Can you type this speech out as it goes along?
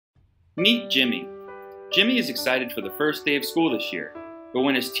Meet Jimmy. Jimmy is excited for the first day of school this year, but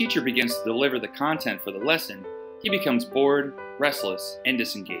when his teacher begins to deliver the content for the lesson, he becomes bored, restless, and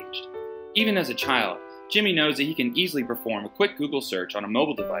disengaged. Even as a child, Jimmy knows that he can easily perform a quick Google search on a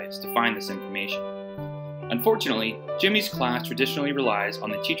mobile device to find this information. Unfortunately, Jimmy's class traditionally relies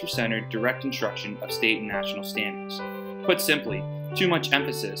on the teacher-centered direct instruction of state and national standards. Put simply, too much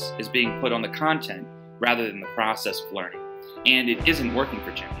emphasis is being put on the content rather than the process of learning, and it isn't working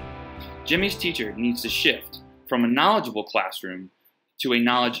for Jimmy. Jimmy's teacher needs to shift from a knowledgeable classroom to a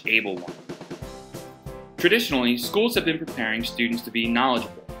knowledge-able one. Traditionally, schools have been preparing students to be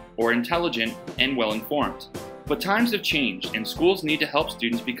knowledgeable, or intelligent and well-informed. But times have changed, and schools need to help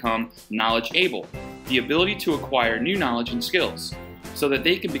students become knowledge-able, the ability to acquire new knowledge and skills, so that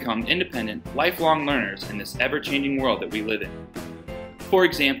they can become independent, lifelong learners in this ever-changing world that we live in. For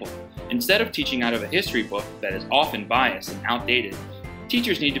example, instead of teaching out of a history book that is often biased and outdated,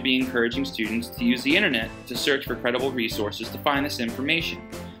 teachers need to be encouraging students to use the internet to search for credible resources to find this information.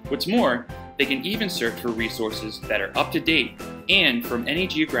 What's more, they can even search for resources that are up to date and from any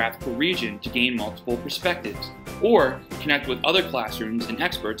geographical region to gain multiple perspectives, or connect with other classrooms and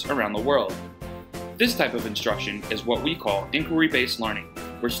experts around the world. This type of instruction is what we call inquiry-based learning,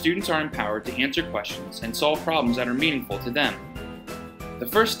 where students are empowered to answer questions and solve problems that are meaningful to them. The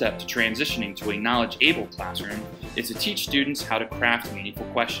first step to transitioning to a knowledge-able classroom is to teach students how to craft meaningful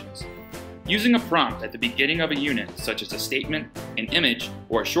questions. Using a prompt at the beginning of a unit, such as a statement, an image,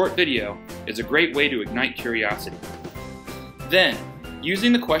 or a short video, is a great way to ignite curiosity. Then,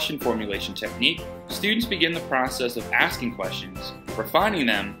 using the question formulation technique, students begin the process of asking questions, refining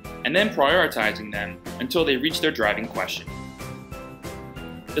them, and then prioritizing them until they reach their driving question.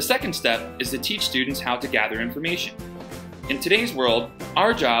 The second step is to teach students how to gather information. In today's world,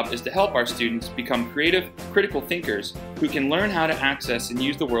 our job is to help our students become creative, critical thinkers who can learn how to access and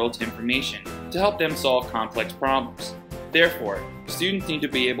use the world's information to help them solve complex problems. Therefore, students need to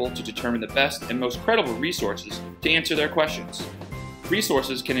be able to determine the best and most credible resources to answer their questions.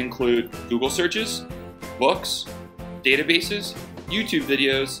 Resources can include Google searches, books, databases, YouTube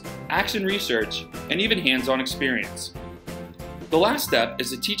videos, action research, and even hands-on experience. The last step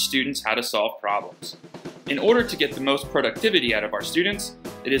is to teach students how to solve problems. In order to get the most productivity out of our students,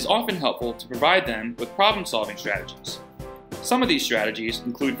 it is often helpful to provide them with problem-solving strategies. Some of these strategies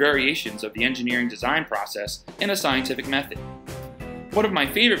include variations of the engineering design process in a scientific method. One of my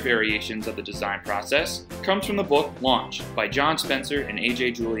favorite variations of the design process comes from the book Launch by John Spencer and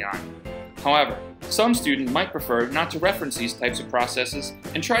A.J. Giuliani. However, some students might prefer not to reference these types of processes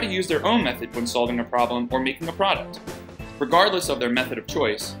and try to use their own method when solving a problem or making a product. Regardless of their method of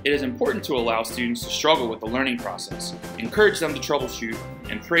choice, it is important to allow students to struggle with the learning process, encourage them to troubleshoot,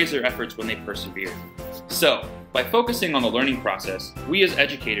 and praise their efforts when they persevere. So, by focusing on the learning process, we as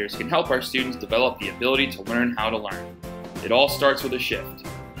educators can help our students develop the ability to learn how to learn. It all starts with a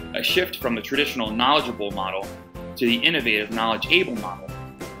shift from the traditional knowledgeable model to the innovative knowledge-able model.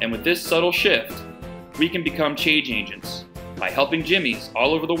 And with this subtle shift, we can become change agents by helping Jimmys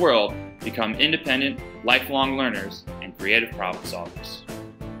all over the world become independent, lifelong learners and creative problem solvers.